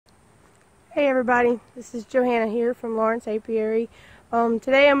Hey everybody, this is Johanna here from Lawrence Apiary.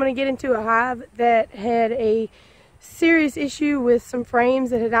 Today I'm going to get into a hive that had a serious issue with some frames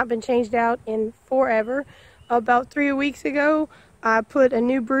that had not been changed out in forever. About 3 weeks ago, I put a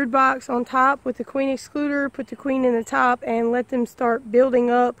new brood box on top with the queen excluder, put the queen in the top, and let them start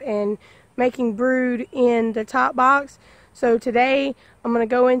building up and making brood in the top box. So today I'm going to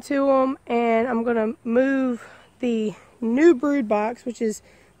go into them and I'm going to move the new brood box, which is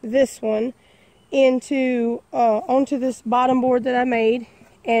this one, into onto this bottom board that I made,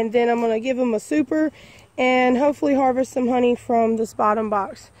 and then I'm going to give them a super and hopefully harvest some honey from this bottom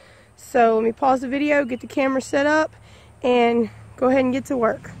box. So let me pause the video, get the camera set up, and go ahead and get to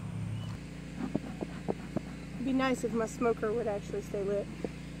work. It'd be nice if my smoker would actually stay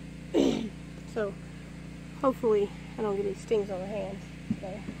lit. So hopefully I don't get any stings on the hands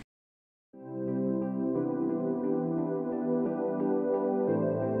today.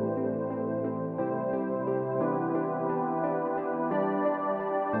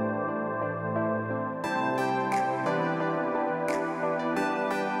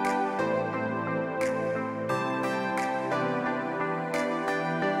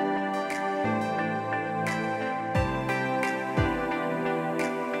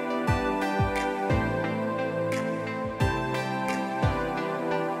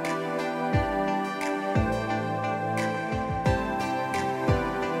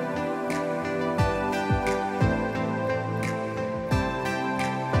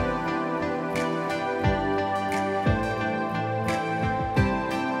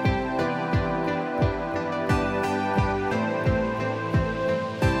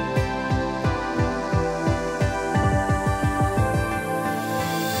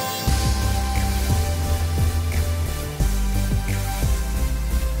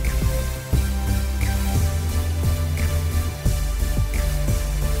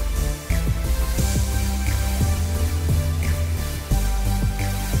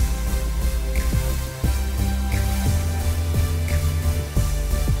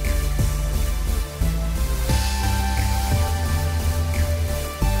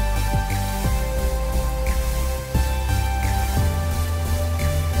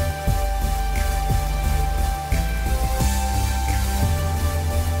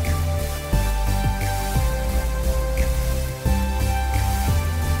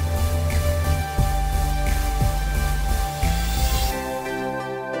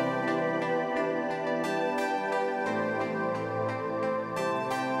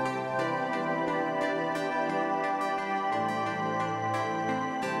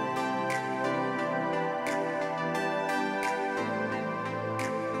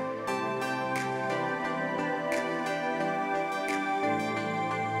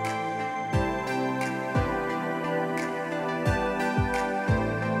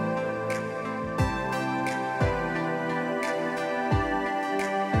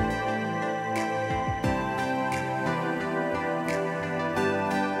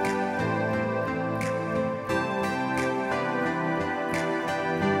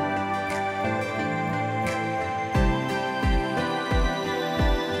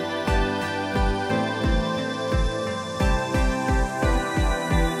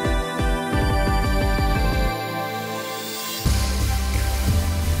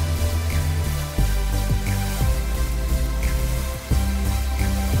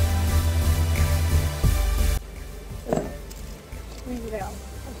 Squeeze it out.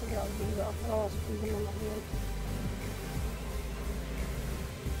 I took all the bees off. I don't want to squeeze them in my hand.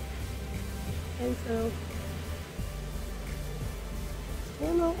 And so,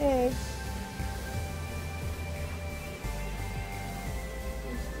 still no eggs.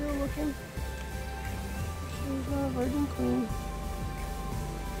 I'm still looking. She's not a virgin queen.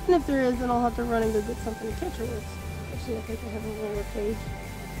 And if there is, then I'll have to run and go get something to catch her with. Actually, I think I have a roller cage.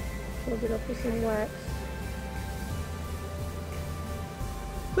 Plug it up with some wax.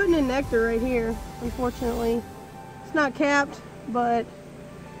 Putting in nectar right here, unfortunately. It's not capped, but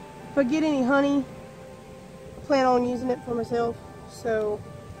if I get any honey, I plan on using it for myself, so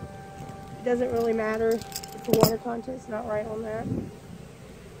it doesn't really matter if the water content's not right on that.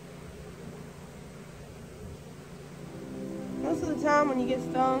 Most of the time when you get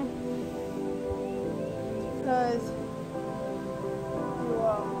stung, it's because you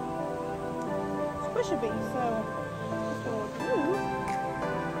squish a bee, so it's going to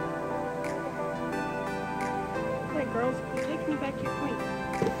girls, you're taking me back to your queen.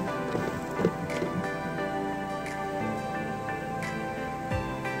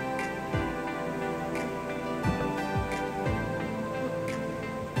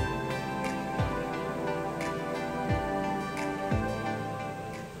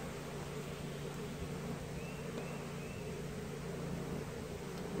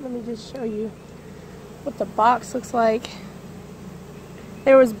 let me just show you what the box looks like.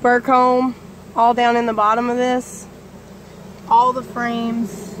 There was Burcomb all down in the bottom of this. All the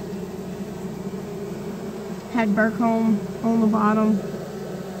frames had Burcomb on the bottom.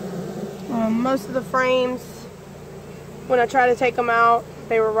 Most of the frames, when I tried to take them out,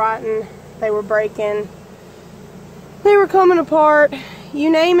 they were rotten, they were breaking, they were coming apart.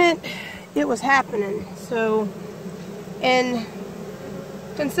 You name it, it was happening. So, and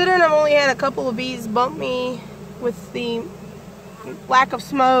considering I've only had a couple of bees bump me with the lack of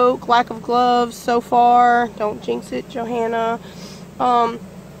smoke, lack of gloves so far, don't jinx it, Johanna.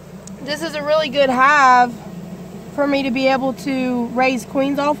 This is a really good hive for me to be able to raise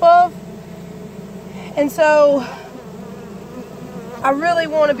queens off of. And so I really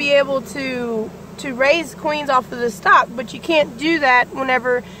want to be able to raise queens off of the stock, but you can't do that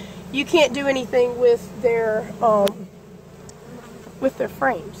whenever you can't do anything with their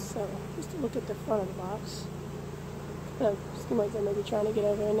frames. So just to look at the front of the box. Seems like they may be trying to get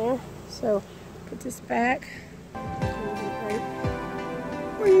over in there. So put this back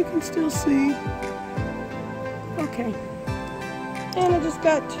where you can still see. Okay. And I just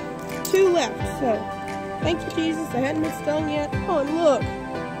got 2 left. So thank you, Jesus. I hadn't been stung yet. Oh, and look,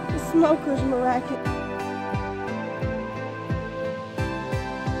 the smoker's miraculous.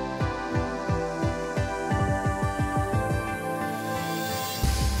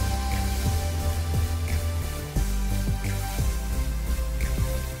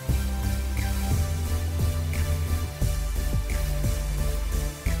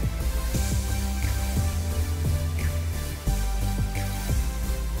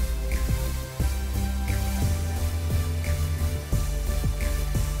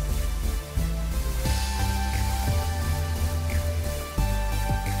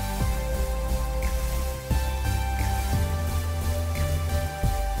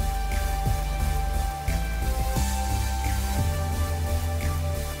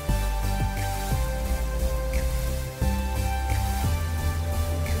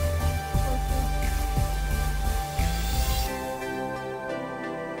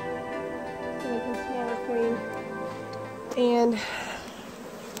 And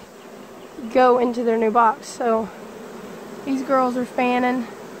go into their new box. So these girls are fanning,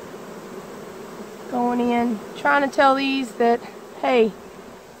 going in, trying to tell these that, hey,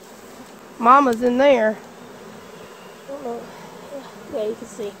 mama's in there. I don't know. Yeah, you can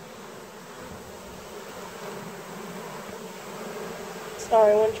see.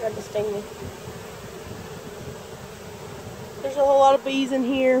 Sorry, one tried to sting me. There's a whole lot of bees in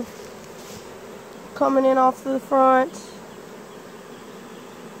here coming in off to the front.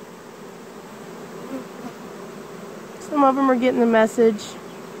 Some of them are getting the message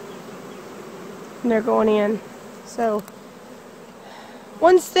and they're going in. So,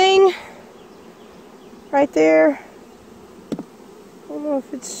 one sting right there. I don't know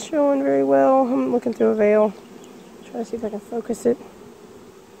if it's showing very well. I'm looking through a veil. Try to see if I can focus it.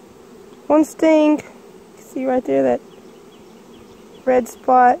 One sting. You can see right there that red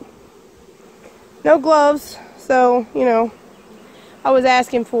spot. No gloves, so, you know, I was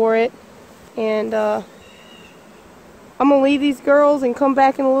asking for it. And I'm going to leave these girls and come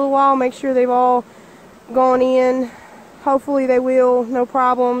back in a little while, make sure they've all gone in. Hopefully they will, no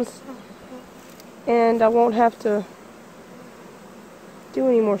problems. And I won't have to do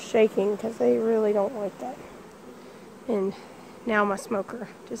any more shaking because they really don't like that. And now my smoker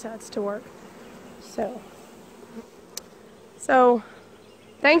decides to work. So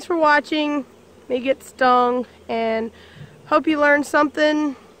thanks for watching me get stung, and hope you learned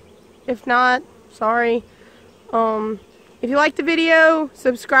something. If not, sorry. If you liked the video,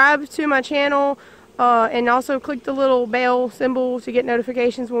 subscribe to my channel, and also click the little bell symbol to get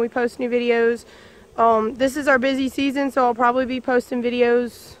notifications when we post new videos. This is our busy season, so I'll probably be posting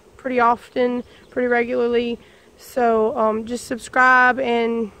videos pretty often, pretty regularly. So just subscribe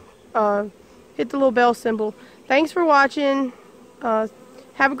and hit the little bell symbol. Thanks for watching. Have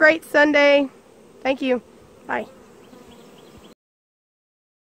a great Sunday. Thank you. Bye.